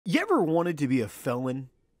You ever wanted to be a felon?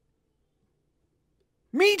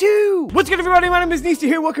 Me too! What's good, everybody? My name is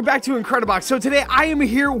NeesterHere. Welcome back to Incredibox. So today I am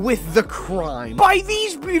here with The Crime by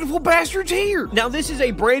these beautiful bastards here. Now this is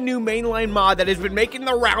a brand new mainline mod that has been making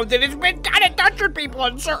the rounds and has been kind of touching people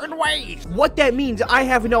in certain ways. What that means, I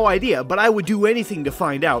have no idea, but I would do anything to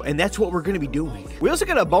find out, and that's what we're going to be doing. We also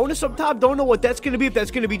got a bonus up top. Don't know what that's going to be, if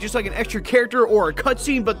that's going to be just like an extra character or a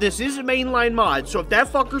cutscene, but this is a mainline mod, so if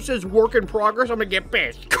that fucker says work in progress, I'm going to get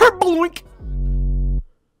pissed. Kerboink!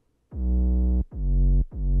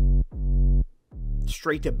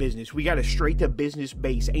 Straight to business. We got a straight to business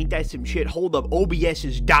base. Ain't that some shit? Hold up, OBS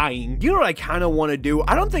is dying. You know what I kind of want to do?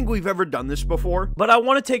 I don't think we've ever done this before, but I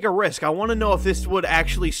want to take a risk. I want to know if this would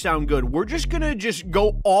actually sound good. We're just gonna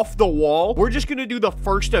go off the wall. We're just gonna do the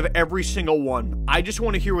first of every single one. I just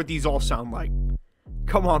want to hear what these all sound like.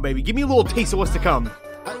 Come on, baby. Give me a little taste of what's to come.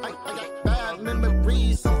 I got bad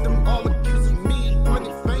memories of them all accusing me.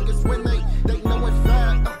 Pointing fingers when they know it's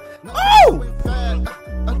bad. Oh!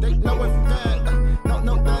 They know it's bad.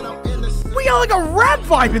 We got like a rap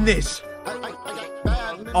vibe in this.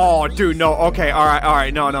 Oh, dude, no. Okay, all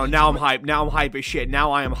right. No. Now I'm hype. Now I'm hype as shit.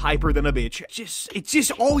 Now I am hyper than a bitch. It's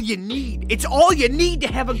just all you need. It's all you need to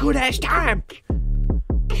have a good ass time.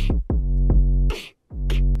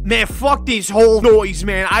 Man, fuck this whole noise,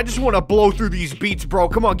 man. I just want to blow through these beats, bro.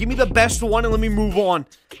 Come on, give me the best one and let me move on.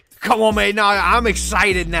 Come on, man. Now I'm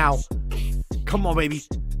excited now. Come on, baby.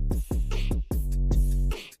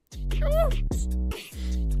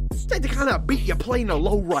 It's like the kind of beat you play in a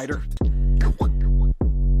lowrider.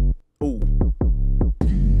 Ooh.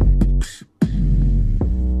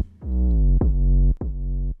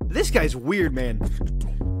 This guy's weird, man.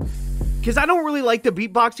 Because I don't really like the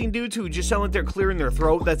beatboxing dudes who just sound like they're clearing their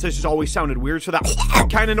throat. That's just always sounded weird. So that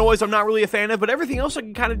kind of noise I'm not really a fan of. But everything else I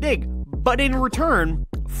can kind of dig. But in return,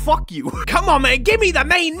 fuck you. Come on, man. Give me the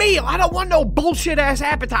main meal. I don't want no bullshit-ass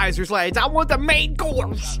appetizers, lads. I want the main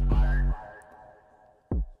course.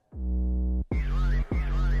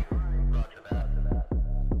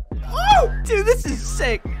 Oh, dude, this is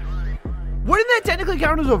sick. Wouldn't that technically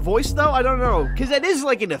count as a voice, though? I don't know. Because that is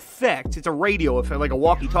like an effect. It's a radio effect, like a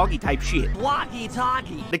walkie-talkie type shit.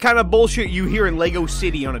 Walkie-talkie. The kind of bullshit you hear in Lego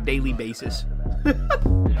City on a daily basis.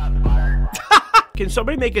 Can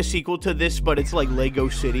somebody make a sequel to this, but it's like Lego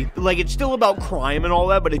City? Like, it's still about crime and all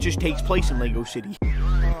that, but it just takes place in Lego City.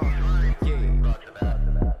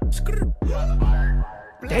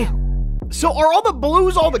 Damn. So are all the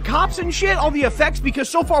blues, all the cops and shit, all the effects? Because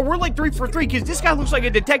so far we're like 3 for 3, because this guy looks like a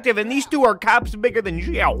detective and these two are cops bigger than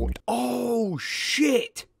you. Oh,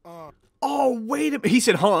 shit. Oh, wait a minute. He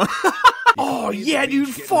said, huh? Oh, yeah, dude,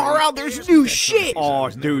 far out, there's new shit. Oh,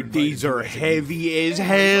 dude, these are heavy as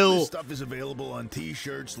hell. This stuff is available on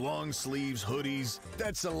t-shirts, long sleeves, hoodies.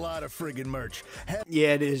 That's a lot of friggin' merch.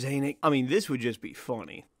 Yeah, it is, ain't it? I mean, this would just be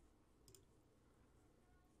funny.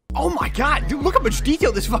 Oh my god, dude, look how much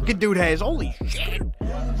detail this fucking dude has. Holy shit.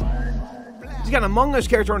 He's got an Among Us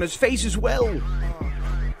character on his face as well.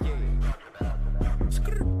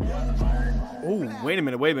 Oh, wait a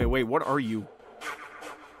minute, wait, what are you?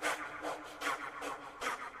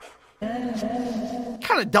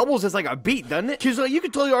 Kind of doubles as like a beat, doesn't it? Because you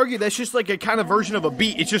could totally argue that's just like a kind of version of a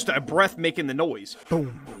beat. It's just a breath making the noise.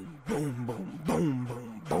 Boom, boom, boom, boom, boom, boom.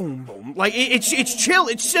 Boom, boom. Like, it's chill,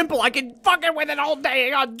 it's simple. I can fucking with it all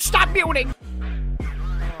day. Stop muting.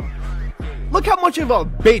 Look how much of a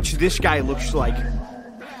bitch this guy looks like.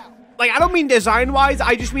 Like, I don't mean design-wise.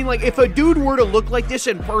 I just mean, like, if a dude were to look like this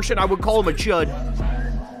in person, I would call him a chud.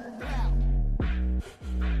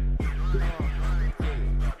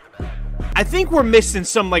 I think we're missing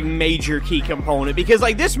some, like, major key component, because,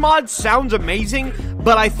 like, this mod sounds amazing,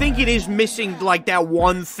 but I think it is missing, like, that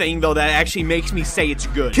one thing, though, that actually makes me say it's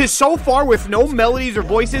good. Because so far, with no melodies or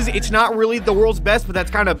voices, it's not really the world's best, but that's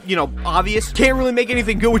kind of, you know, obvious. Can't really make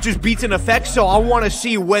anything good with just beats and effects, so I want to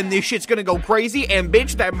see when this shit's gonna go crazy, and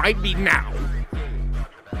bitch, that might be now.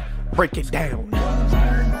 Break it down.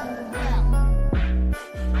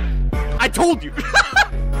 I told you!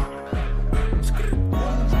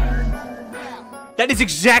 That is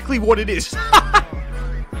exactly what it is.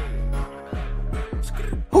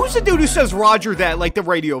 Who's the dude who says Roger that, like the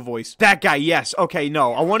radio voice? That guy, yes. Okay,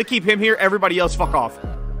 no. I want to keep him here. Everybody else, fuck off.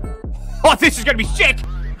 Oh, this is gonna be sick.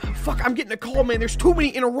 Fuck, I'm getting a call, man. There's too many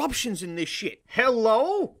interruptions in this shit.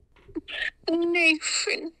 Hello?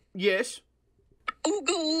 Nathan. Yes? Ooga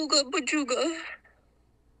ooga bajuga.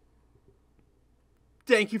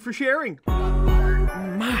 Thank you for sharing.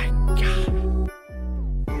 My God.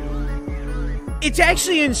 It's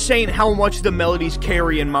actually insane how much the melodies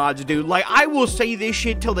carry in mods, dude. Like, I will say this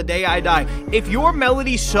shit till the day I die. If your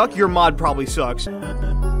melodies suck, your mod probably sucks.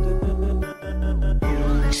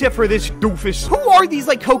 Except for this doofus. Who are these,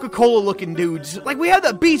 like, Coca-Cola looking dudes? Like, we have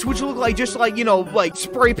the beats, which look like just like, you know, like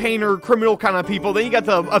spray painter, criminal kind of people. Then you got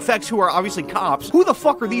the effects, who are obviously cops. Who the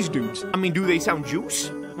fuck are these dudes? I mean, do they sound juice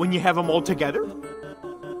when you have them all together?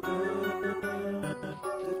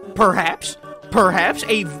 Perhaps. Perhaps.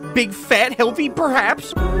 A big, fat, healthy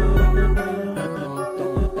perhaps.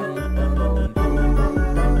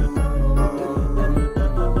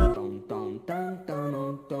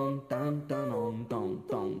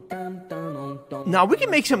 Now, we can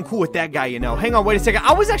make something cool with that guy, you know. Hang on, wait a second.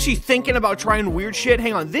 I was actually thinking about trying weird shit.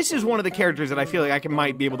 Hang on, this is one of the characters that I feel like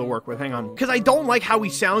might be able to work with. Hang on. Because I don't like how he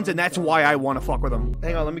sounds, and that's why I want to fuck with him.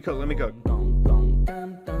 Hang on, let me cook.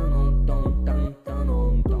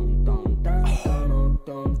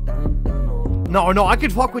 No, I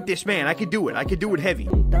could fuck with this man. I could do it. I could do it heavy.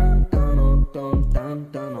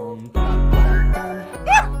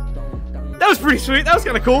 That was pretty sweet. That was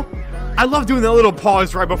kind of cool. I love doing that little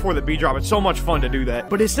pause right before the beat drop. It's so much fun to do that.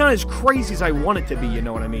 But it's not as crazy as I want it to be, you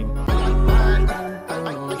know what I mean?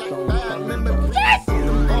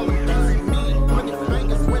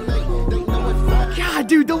 God,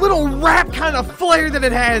 dude, the little rap kind of flair that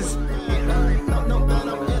it has.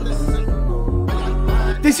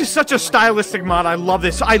 This is such a stylistic mod. I love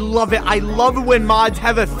this. I love it. I love it when mods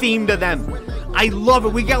have a theme to them. I love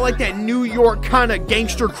it. We got like that New York kind of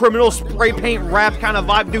gangster criminal spray paint rap kind of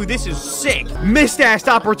vibe. Dude, this is sick. Missed-assed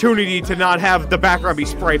opportunity to not have the background be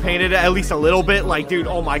spray painted at least a little bit. Like, dude,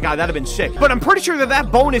 oh my god, that'd have been sick. But I'm pretty sure that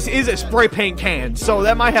that bonus is a spray paint can, so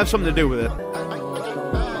that might have something to do with it.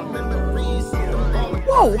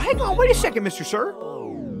 Whoa, hang on, wait a second, Mr. Sir.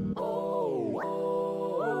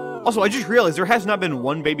 Also, I just realized there has not been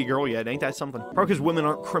one baby girl yet. Ain't that something? Probably because women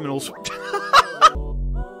aren't criminals.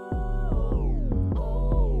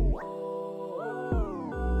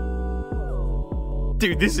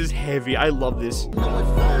 Dude, this is heavy. I love this.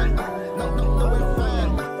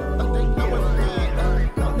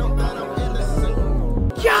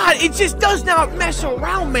 God, it just does not mess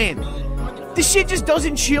around, man. This shit just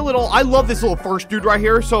doesn't chill at all. I love this little first dude right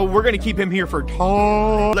here, so we're gonna keep him here for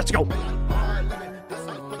time. Let's go.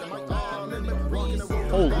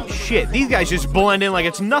 Holy shit, these guys just blend in like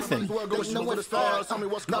it's nothing.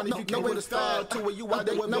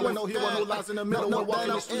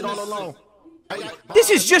 This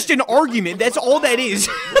is just an argument, that's all that is.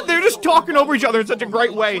 They're just talking over each other in such a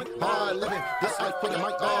great way.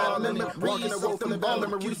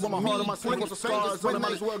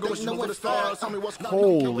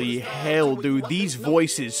 Holy hell, dude, these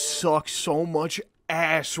voices suck so much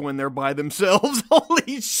ass when they're by themselves.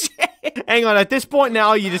 Holy shit. Hang on, at this point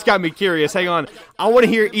now, you just got me curious. Hang on, I want to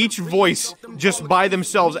hear each voice just by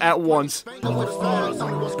themselves at once.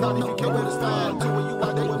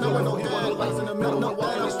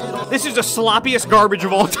 This is the sloppiest garbage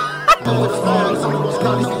of all time.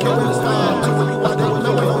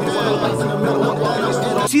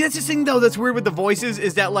 See, that's the thing, though, that's weird with the voices,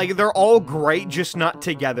 is that, like, they're all great, just not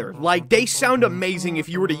together. Like, they sound amazing if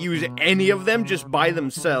you were to use any of them just by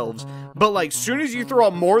themselves. But, like, soon as you throw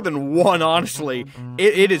out more than one, honestly,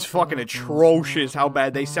 it is fucking atrocious how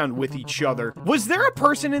bad they sound with each other. Was there a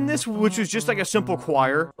person in this which was just, like, a simple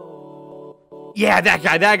choir? Yeah, that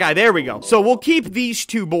guy, there we go. So we'll keep these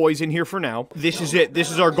two boys in here for now. This is it. This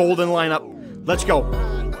is our golden lineup. Let's go.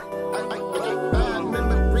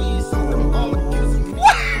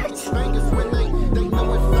 What?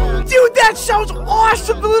 Dude, that sounds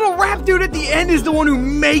awesome. The little rap dude at the end is the one who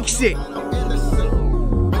makes it.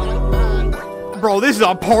 Bro, this is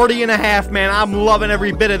a party and a half, man. I'm loving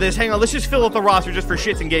every bit of this. Hang on, let's just fill up the roster just for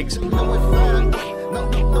shits and gigs.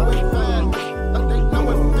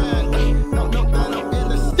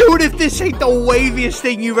 Dude, if this ain't the waviest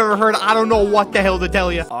thing you've ever heard, I don't know what the hell to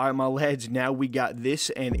tell you. Alright, my lads, now we got this,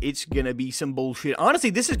 and it's gonna be some bullshit. Honestly,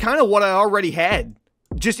 this is kind of what I already had,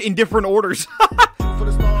 just in different orders. For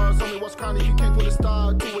the stars, only what's kind of you can't put a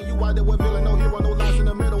star to it. You out there with villain, no hero, no lies in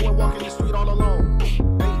the middle, and walking the street all alone.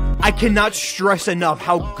 I cannot stress enough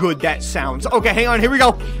how good that sounds. Okay, hang on, here we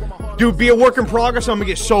go. Dude, be a work in progress, I'm gonna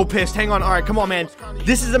get so pissed. Hang on, alright, come on, man.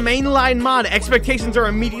 This is a mainline mod. Expectations are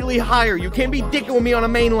immediately higher. You can't be dicking with me on a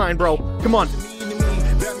mainline, bro. Come on.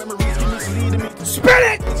 Spin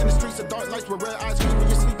it!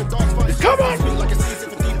 Come on!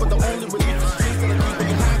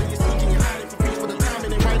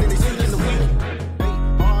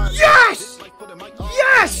 Yes!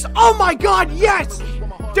 Yes! Oh my god, yes!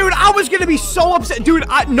 Dude, I was gonna be so upset. Dude,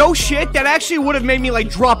 no shit, that actually would have made me, like,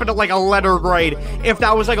 drop it at, like, a letter grade if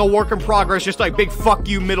that was, like, a work in progress, just, like, big fuck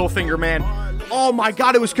you middle finger, man. Oh my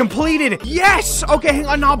god, it was completed. Yes! Okay, hang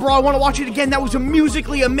on now, bro. I want to watch it again. That was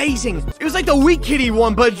musically amazing. It was like the Wee Kitty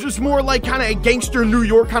one, but just more like kind of a gangster New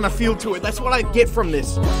York kind of feel to it. That's what I get from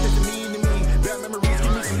this.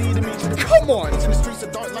 Come on.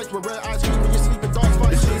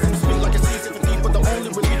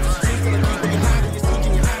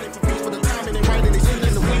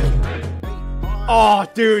 Oh,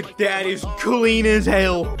 dude, that is clean as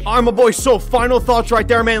hell. All right, my boy, so final thoughts right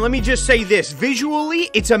there, man. Let me just say this. Visually,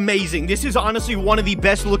 it's amazing. This is honestly one of the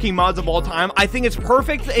best looking mods of all time. I think it's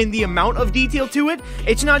perfect in the amount of detail to it.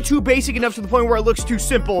 It's not too basic enough to the point where it looks too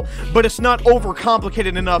simple, but it's not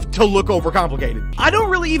overcomplicated enough to look overcomplicated. I don't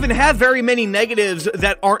really even have very many negatives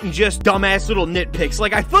that aren't just dumbass little nitpicks.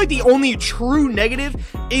 Like, I feel like the only true negative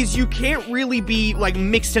is you can't really be, like,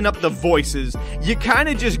 mixing up the voices. You kind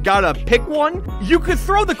of just gotta pick one. You could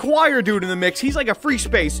throw the choir dude in the mix. He's like a free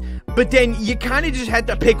space. But then you kind of just had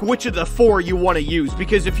to pick which of the four you want to use.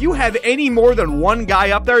 Because if you have any more than one guy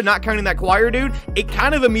up there, not counting that choir dude, it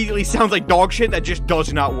kind of immediately sounds like dog shit that just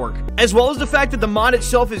does not work. As well as the fact that the mod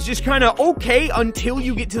itself is just kind of okay until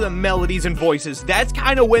you get to the melodies and voices. That's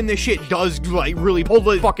kind of when the shit does, like, really pull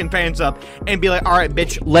the fucking fans up and be like, alright,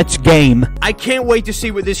 bitch, let's game. I can't wait to see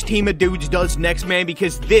what this team of dudes does next, man,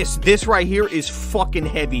 because this right here is fucking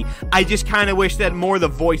heavy. I just kind of wish that more of the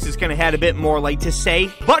voices kind of had a bit more, like, to say.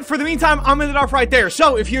 But for the meantime, I'm gonna end it off right there.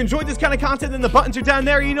 So if you enjoyed this kind of content, then the buttons are down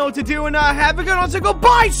there. You know what to do, and have a good one. So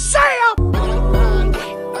goodbye. See ya!